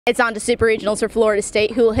It's on to Super Regionals for Florida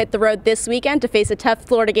State, who will hit the road this weekend to face a tough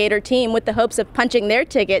Florida Gator team with the hopes of punching their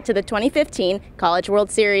ticket to the 2015 College World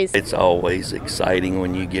Series. It's always exciting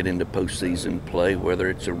when you get into postseason play, whether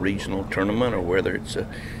it's a regional tournament or whether it's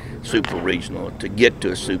a super regional. To get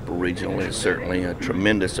to a super regional is certainly a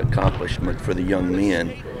tremendous accomplishment for the young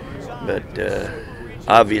men, but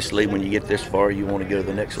obviously when you get this far you want to go to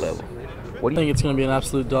the next level. I think it's going to be an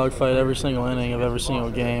absolute dogfight every single inning of every single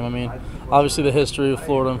game. I mean, obviously the history of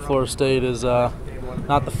Florida and Florida State is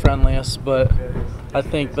not the friendliest, but I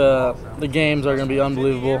think the games are going to be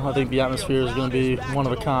unbelievable. I think the atmosphere is going to be one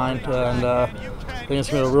of a kind, and I think it's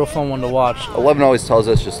going to be a real fun one to watch. 11 always tells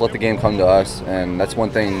us just let the game come to us, and that's one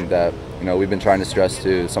thing that we've been trying to stress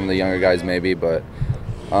to some of the younger guys maybe, but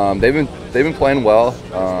they've been playing well.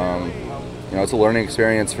 It's a learning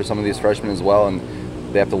experience for some of these freshmen as well, and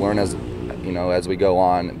they have to learn as we go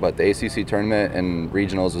on. But the ACC tournament and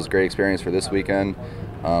regionals was a great experience for this weekend.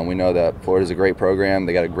 We know that Florida's a great program.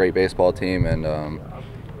 They got a great baseball team, and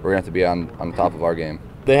we're going to have to be on top of our game.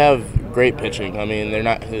 They have great pitching. I mean, they're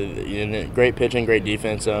not great pitching, great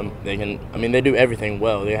defense. They do everything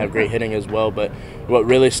well. They have great hitting as well. But what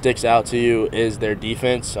really sticks out to you is their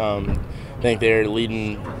defense. I think they're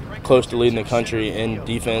close to leading the country in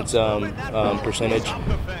defense percentage.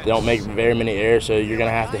 They don't make very many errors, so you're going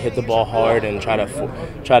to have to hit the ball hard and try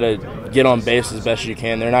to get on base as best as you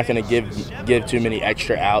can. They're not going to give too many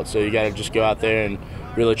extra outs, so you got to just go out there and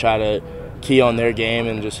really try to key on their game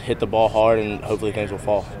and just hit the ball hard, and hopefully things will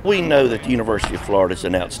fall. We know that the University of Florida is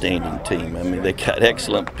an outstanding team. I mean, they got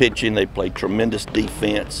excellent pitching. They play tremendous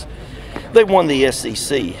defense. They won the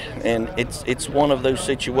SEC, and it's one of those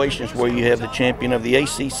situations where you have the champion of the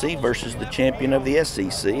ACC versus the champion of the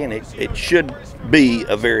SEC, and it should be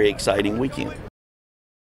a very exciting weekend.